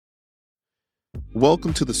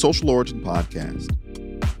Welcome to the Social Origin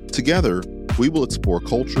Podcast. Together, we will explore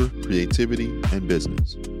culture, creativity, and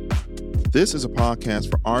business. This is a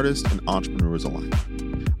podcast for artists and entrepreneurs alike,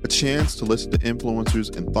 a chance to listen to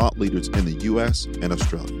influencers and thought leaders in the U.S. and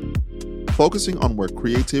Australia, focusing on where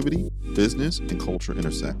creativity, business, and culture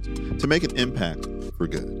intersect to make an impact for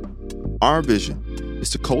good. Our vision is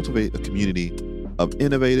to cultivate a community of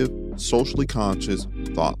innovative, socially conscious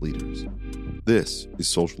thought leaders. This is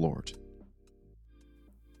Social Origin.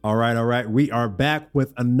 All right. We are back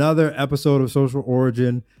with another episode of Social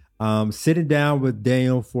Origin. Sitting down with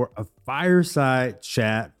Daniel for a fireside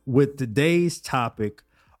chat with today's topic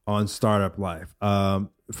on startup life.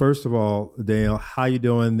 First of all, Daniel, how you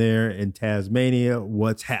doing there in Tasmania?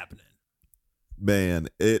 What's happening? Man,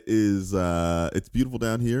 it is it's beautiful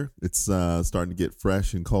down here. It's starting to get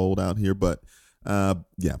fresh and cold out here, but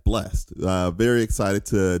blessed. Very excited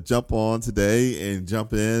to jump on today and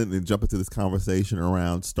jump into this conversation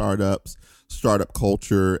around startups, startup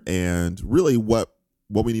culture, and really what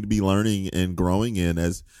we need to be learning and growing in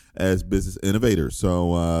as business innovators.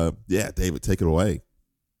 So David, take it away.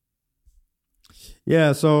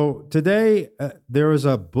 Yeah, so today there is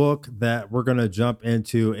a book that we're going to jump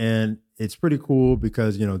into, and it's pretty cool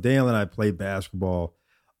because, Daniel and I played basketball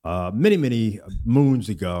many moons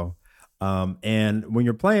ago. And when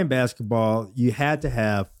you're playing basketball, you had to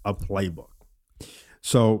have a playbook.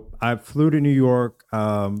 So I flew to New York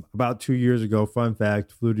about 2 years ago. Fun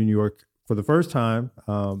fact, flew to New York for the first time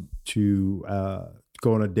to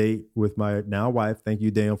go on a date with my now wife. Thank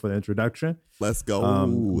you, Daniel, for the introduction. Let's go.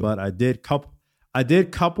 But I did couple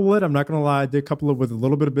it. I'm not going to lie. I did couple it with a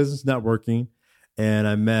little bit of business networking. And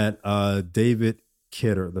I met David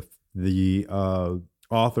Kidder, the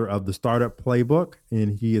author of the Startup Playbook,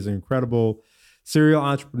 and he is an incredible serial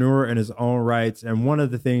entrepreneur in his own rights. And one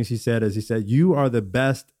of the things he said, you are the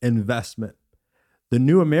best investment. The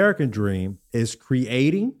new American dream is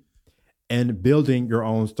creating and building your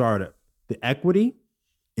own startup. The equity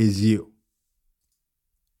is you.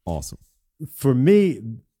 Awesome. For me,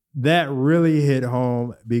 that really hit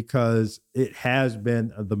home because it has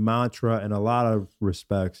been the mantra in a lot of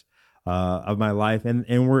respects of my life.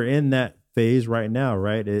 And we're in that phase right now,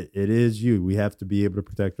 right? It is you. We have to be able to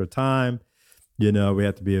protect our time. We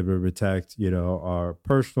have to be able to protect, our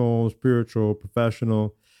personal, spiritual,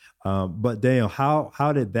 professional. But Daniel,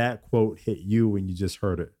 how did that quote hit you when you just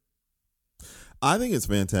heard it? I think it's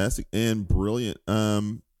fantastic and brilliant.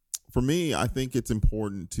 For me, I think it's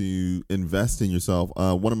important to invest in yourself.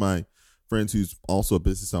 One of my friends who's also a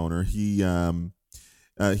business owner, he here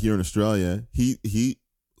in Australia, he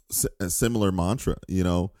a similar mantra,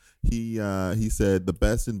 He said the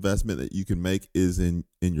best investment that you can make is in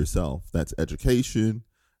yourself. That's education.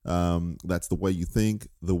 That's the way you think,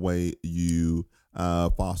 the way you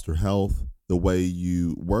foster health, the way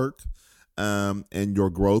you work, and your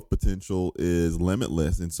growth potential is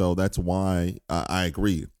limitless. And so that's why I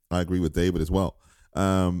agree. I agree with David as well.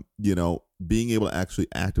 Being able to actually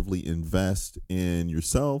actively invest in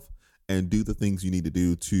yourself and do the things you need to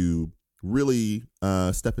do to really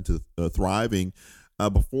step into thriving.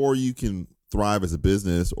 Before you can thrive as a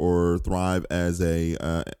business or thrive as a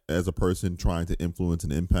person trying to influence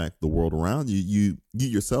and impact the world around you, you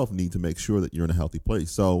yourself need to make sure that you're in a healthy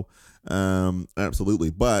place. So, absolutely.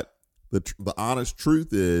 But the honest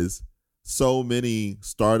truth is, so many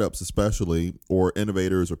startups, especially, or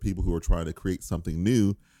innovators or people who are trying to create something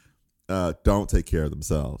new, don't take care of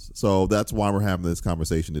themselves. So that's why we're having this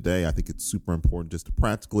conversation today. I think it's super important just to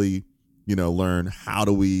practically, learn how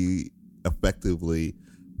do we effectively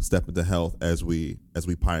step into health as we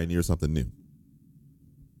pioneer something new.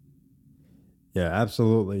 Yeah,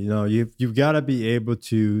 absolutely. You've got to be able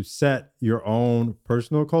to set your own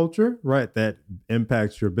personal culture, right? That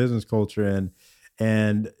impacts your business culture.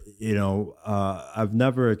 And I've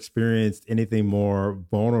never experienced anything more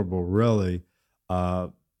vulnerable, really,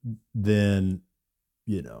 than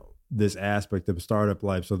this aspect of startup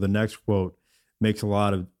life. So the next quote makes a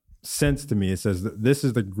lot of sense to me. It says, this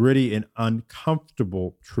is the gritty and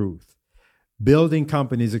uncomfortable truth. Building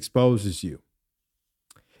companies exposes you.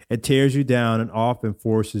 It tears you down and often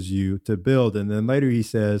forces you to build. And then later he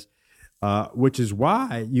says, which is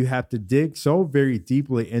why you have to dig so very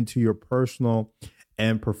deeply into your personal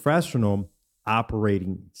and professional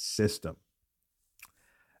operating system.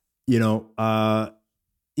 If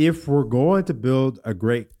we're going to build a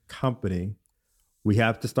great company, we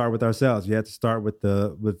have to start with ourselves. You have to start with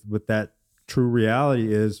that true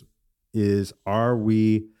reality is are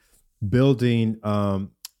we building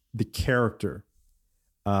the character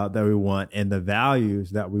that we want and the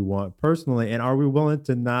values that we want personally, and are we willing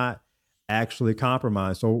to not actually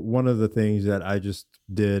compromise. So one of the things that I just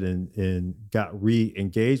did and got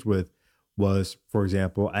re-engaged with was, for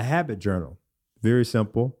example, a habit journal. Very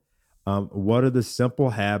simple. What are the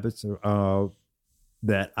simple habits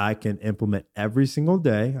that I can implement every single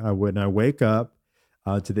day when I wake up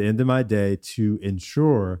to the end of my day to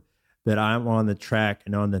ensure that I'm on the track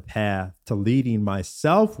and on the path to leading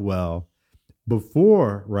myself well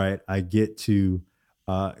before, right, I get to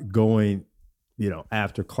going,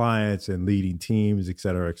 after clients and leading teams, et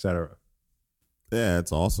cetera, et cetera. Yeah,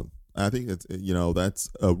 it's awesome. I think that's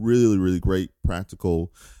a really, really great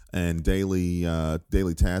practical and daily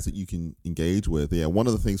task that you can engage with. Yeah, one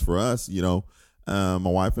of the things for us, my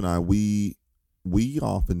wife and I, we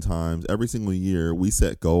oftentimes every single year we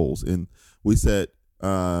set goals, and we set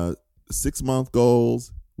 6-month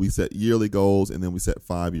goals, we set yearly goals, and then we set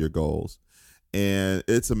 5-year goals. And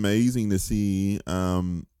it's amazing to see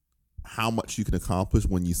how much you can accomplish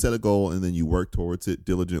when you set a goal and then you work towards it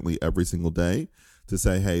diligently every single day to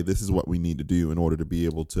say, hey, this is what we need to do in order to be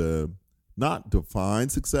able to not define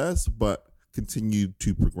success, but continue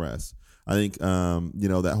to progress. I think,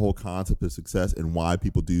 that whole concept of success and why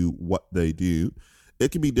people do what they do,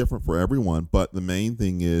 it can be different for everyone. But the main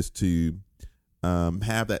thing is to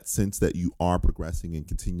have that sense that you are progressing and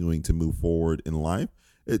continuing to move forward in life.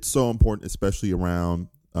 It's so important, especially around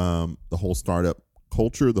the whole startup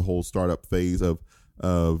culture, the whole startup phase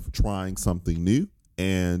of trying something new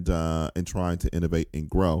and trying to innovate and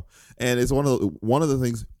grow. And it's one of the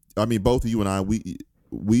things. I mean, both of you and I,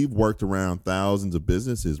 we've worked around thousands of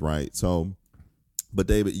businesses, right? So, but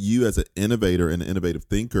David, you as an innovator and an innovative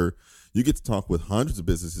thinker, you get to talk with hundreds of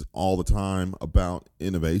businesses all the time about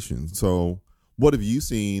innovation. So, what have you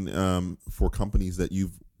seen for companies that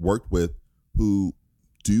you've worked with who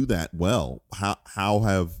do that well? How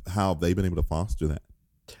have they been able to foster that?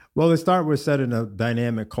 Well, they start with setting a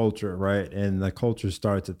dynamic culture, right? And the culture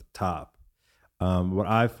starts at the top. What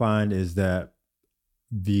I find is that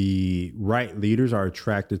the right leaders are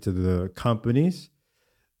attracted to the companies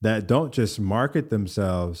that don't just market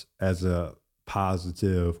themselves as a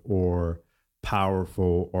positive or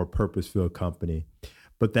powerful or purpose-filled company,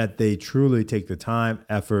 but that they truly take the time,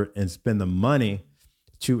 effort, and spend the money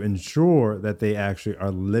to ensure that they actually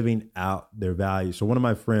are living out their values. So one of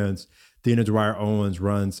my friends, Dina Dwyer Owens,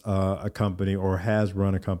 runs a company, or has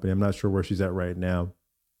run a company, I'm not sure where she's at right now,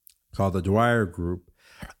 called the Dwyer Group,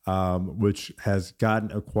 which has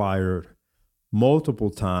gotten acquired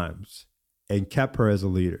multiple times and kept her as a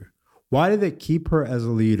leader. Why did they keep her as a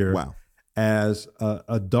leader? Wow. As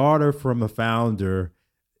a daughter from a founder?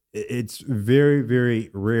 It's very,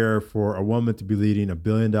 very rare for a woman to be leading a $1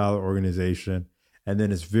 billion organization. And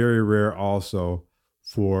then it's very rare also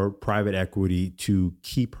for private equity to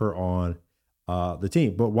keep her on the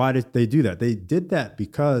team. But why did they do that? They did that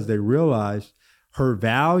because they realized her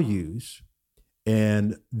values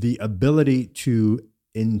and the ability to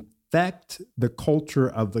infect the culture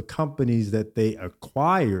of the companies that they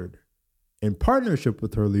acquired in partnership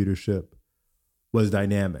with her leadership was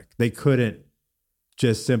dynamic. They couldn't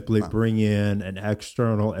just simply bring in an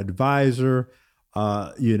external advisor,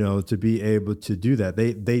 to be able to do that.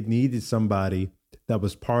 They needed somebody that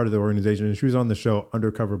was part of the organization. And she was on the show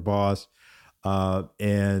Undercover Boss.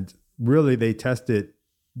 And really they tested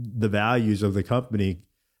the values of the company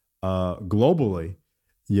globally,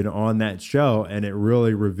 on that show. And it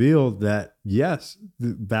really revealed that, yes,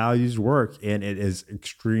 the values work and it is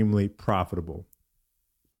extremely profitable.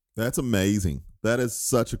 That's amazing. That is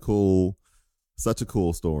such a cool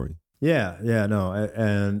story. Yeah, no.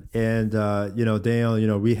 And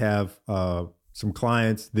Daniel, we have some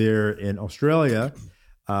clients there in Australia.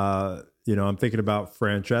 I'm thinking about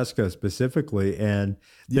Francesca specifically, and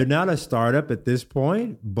they're not a startup at this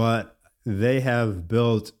point, but they have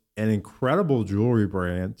built an incredible jewelry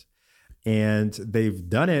brand, and they've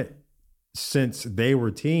done it since they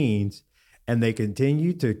were teens, and they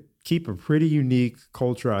continue to keep a pretty unique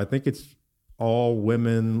culture. I think it's all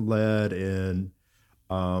women led, and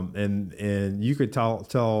you could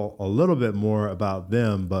tell a little bit more about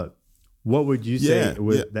them, but what would you say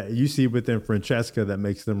that you see within Francesca that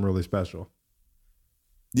makes them really special?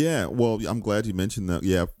 Yeah, well, I'm glad you mentioned that.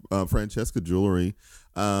 Yeah, Francesca Jewelry,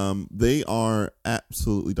 they are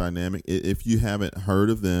absolutely dynamic. If you haven't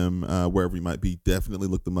heard of them, wherever you might be, definitely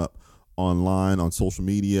look them up online, on social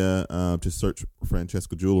media. Just search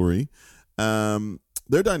Francesca Jewelry.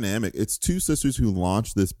 They're dynamic. It's two sisters who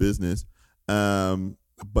launched this business,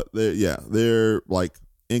 but they're like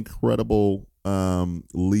incredible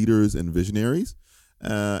leaders and visionaries,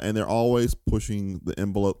 and they're always pushing the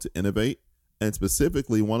envelope to innovate. And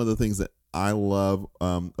specifically, one of the things that I love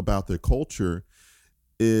about their culture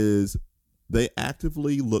is they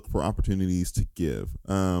actively look for opportunities to give.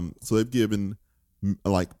 So they've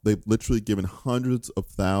literally given hundreds of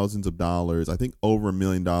thousands of dollars, I think over $1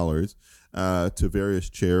 million, to various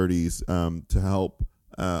charities to help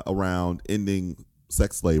around ending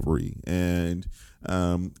sex slavery. And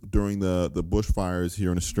during the bushfires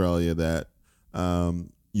here in Australia that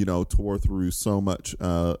tore through so much,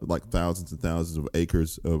 like thousands and thousands of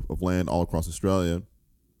acres of land all across Australia,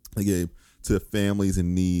 they gave to families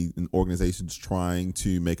in need and organizations trying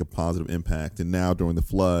to make a positive impact. And now during the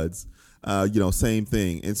floods, same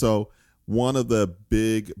thing. And so one of the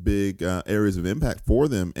big areas of impact for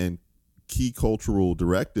them and key cultural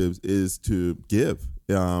directives is to give.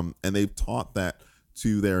 And they've taught that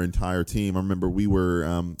to their entire team. I remember we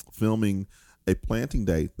were filming a planting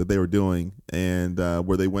day that they were doing, and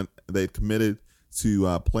where they committed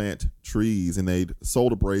to plant trees, and they'd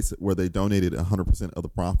sold a bracelet where they donated 100% of the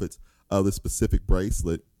profits of the specific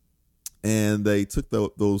bracelet. And they took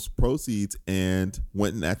those proceeds and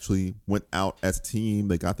went out as a team.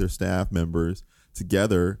 They got their staff members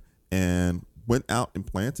together and went out and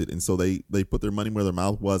planted. And so they put their money where their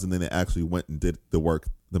mouth was, and then they actually went and did the work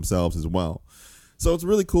themselves as well. So it's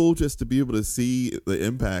really cool just to be able to see the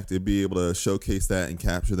impact and be able to showcase that and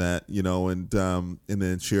capture that, and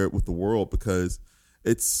then share it with the world, because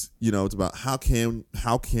it's about how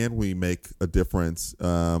can we make a difference,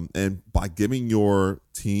 and by giving your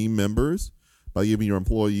team members, by giving your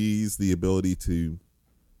employees the ability to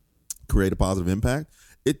create a positive impact,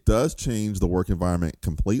 it does change the work environment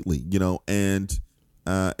completely, and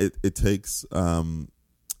it takes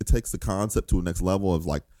the concept to a next level of,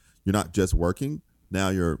 like, you're not just working. Now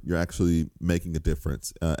you're actually making a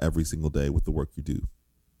difference every single day with the work you do.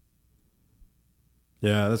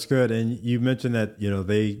 Yeah, that's good. And you mentioned that,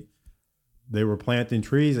 they were planting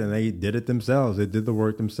trees and they did it themselves. They did the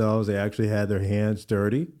work themselves. They actually had their hands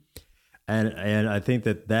dirty. And I think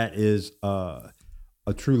that is a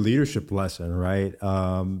true leadership lesson, right?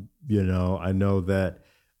 I know that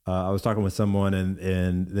I was talking with someone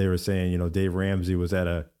and they were saying, Dave Ramsey was at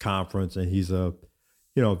a conference, and he's a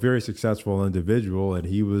very successful individual, and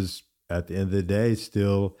he was, at the end of the day,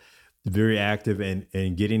 still very active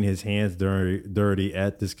in getting his hands dirty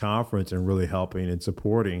at this conference and really helping and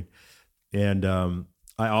supporting. And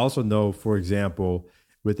I also know, for example,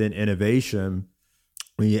 within innovation,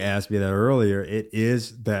 when you asked me that earlier, it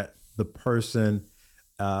is that the person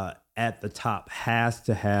at the top has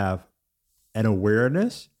to have an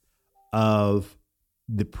awareness of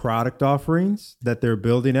the product offerings that they're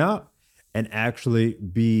building out, and actually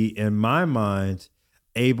be, in my mind,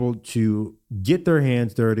 able to get their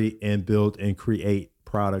hands dirty and build and create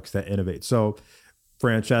products that innovate. So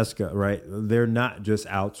Francesca, right, they're not just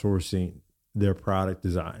outsourcing their product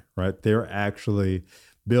design, right? They're actually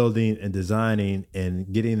building and designing and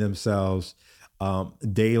getting themselves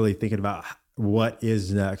daily thinking about what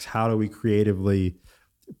is next. How do we creatively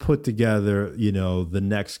put together, the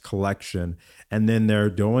next collection? And then they're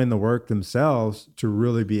doing the work themselves to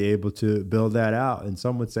really be able to build that out. And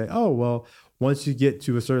some would say, oh, well, once you get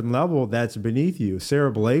to a certain level, that's beneath you.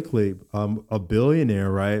 Sarah Blakely, a billionaire,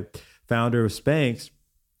 right? Founder of Spanx.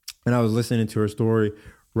 And I was listening to her story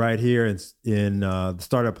right here in the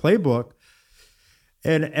Startup Playbook.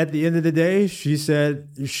 And at the end of the day, she said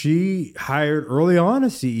she hired early on a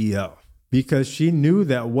CEO, because she knew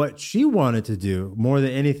that what she wanted to do more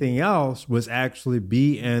than anything else was actually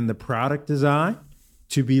be in the product design,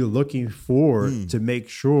 to be looking forward to make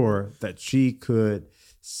sure that she could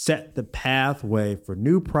set the pathway for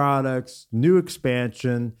new products, new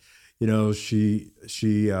expansion. She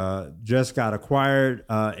just got acquired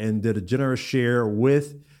and did a generous share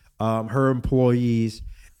with her employees.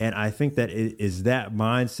 And I think that it is that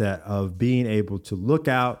mindset of being able to look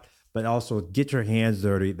out, but also get your hands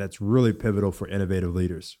dirty, that's really pivotal for innovative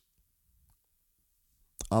leaders.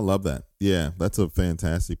 I love that. Yeah, that's a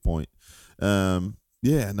fantastic point. I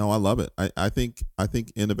love it. I think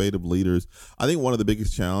innovative leaders, I think one of the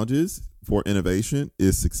biggest challenges for innovation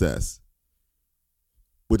is success,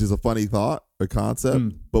 which is a funny thought, a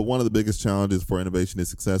concept, but one of the biggest challenges for innovation is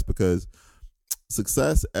success, because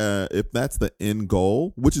success, if that's the end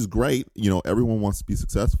goal, which is great, everyone wants to be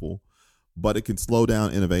successful, but it can slow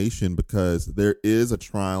down innovation, because there is a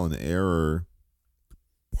trial and error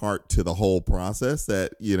part to the whole process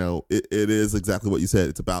that, it is exactly what you said.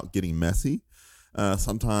 It's about getting messy.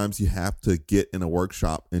 Sometimes you have to get in a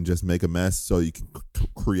workshop and just make a mess so you can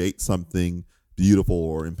create something beautiful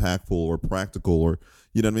or impactful or practical, or,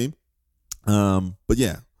 you know what I mean? But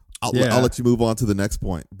yeah, I'll let you move on to the next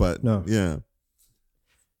point, but yeah.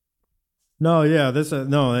 No, yeah,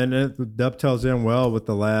 and it dovetails in well with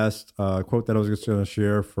the last quote that I was just going to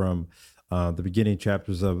share from the beginning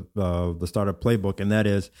chapters of the Startup Playbook. And that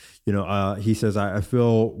is, he says, I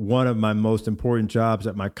feel one of my most important jobs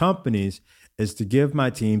at my companies is to give my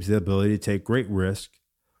teams the ability to take great risk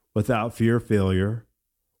without fear of failure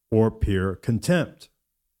or peer contempt.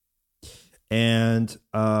 And,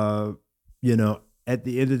 at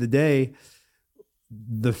the end of the day,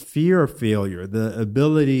 the fear of failure, the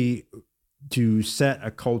ability to set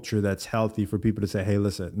a culture that's healthy for people to say, hey,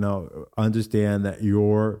 listen, no, understand that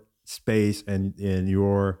your space and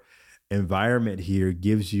your environment here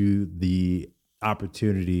gives you the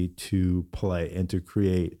opportunity to play and to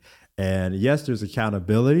create. And yes, there's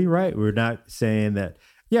accountability, right? We're not saying that,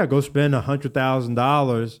 go spend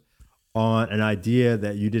 $100,000 on an idea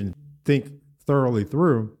that you didn't think thoroughly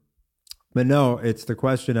through. But no, it's the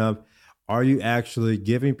question of, are you actually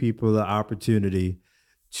giving people the opportunity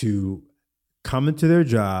to come into their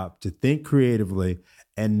job, to think creatively,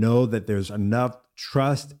 and know that there's enough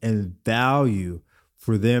trust and value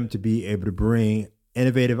for them to be able to bring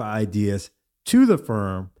innovative ideas to the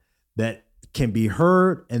firm that can be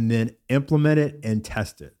heard and then implemented and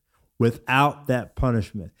tested without that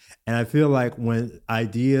punishment. And I feel like when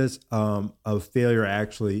ideas of failure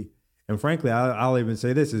actually, and frankly, I'll even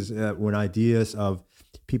say this, is when ideas of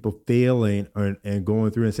people failing and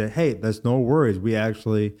going through and say, hey, there's no worries, we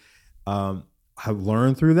actually have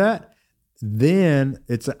learned through that, then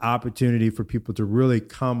it's an opportunity for people to really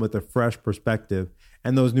come with a fresh perspective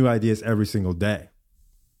and those new ideas every single day.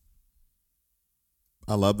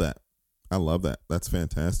 I love that. That's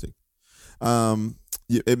fantastic.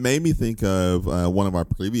 It made me think of one of our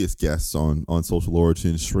previous guests on Social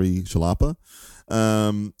Origin, Sri Chalapa,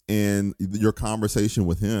 and your conversation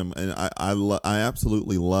with him. And I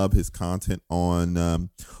absolutely love his content on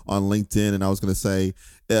LinkedIn. And I was going to say,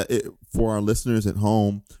 for our listeners at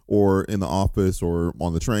home or in the office or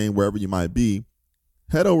on the train, wherever you might be,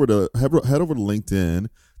 head over to LinkedIn,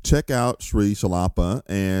 check out Sri Chalapa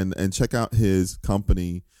and check out his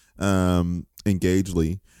company,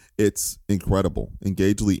 Engagely. It's incredible,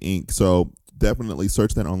 Engagely Inc. So definitely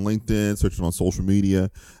search that on LinkedIn, search it on social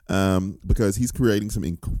media, because he's creating some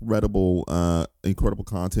incredible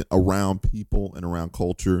content around people and around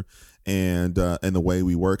culture and the way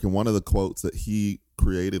we work. And one of the quotes that he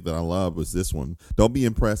created that I love was this one: "Don't be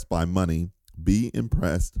impressed by money, be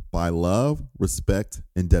impressed by love, respect,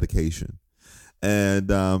 and dedication."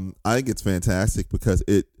 And I think it's fantastic because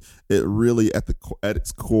it really at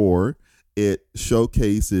its core, it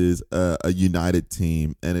showcases a united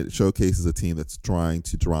team, and it showcases a team that's trying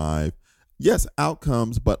to drive, yes,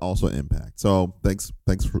 outcomes, but also impact. So thanks,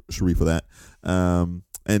 Sharif, for that.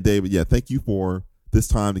 And David, thank you for this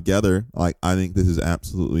time together. Like, I think this is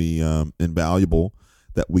absolutely invaluable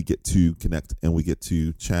that we get to connect and we get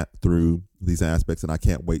to chat through these aspects, and I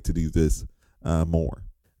can't wait to do this more.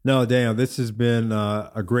 No, Daniel, this has been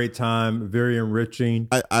a great time, very enriching.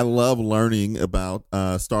 I love learning about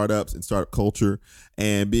startups and startup culture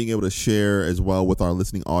and being able to share as well with our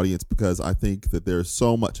listening audience, because I think that there's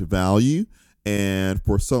so much value. And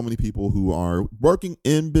for so many people who are working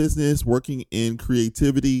in business, working in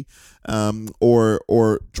creativity,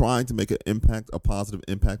 or trying to make a positive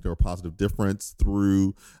impact or a positive difference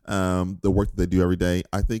through the work that they do every day,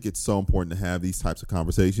 I think it's so important to have these types of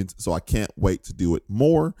conversations. So I can't wait to do it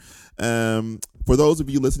more. For those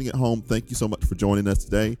of you listening at home, thank you so much for joining us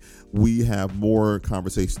today. We have more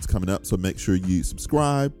conversations coming up, so make sure you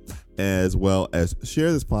subscribe as well as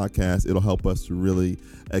share this podcast. It'll help us to really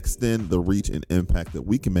extend the reach and impact that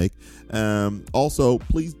we can make. Also,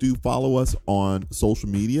 please do follow us on social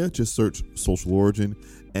media. Just search Social Origin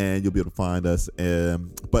and you'll be able to find us.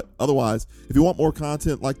 But otherwise, if you want more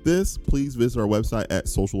content like this, please visit our website at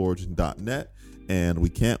socialorigin.net. And we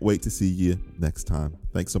can't wait to see you next time.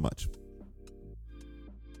 Thanks so much.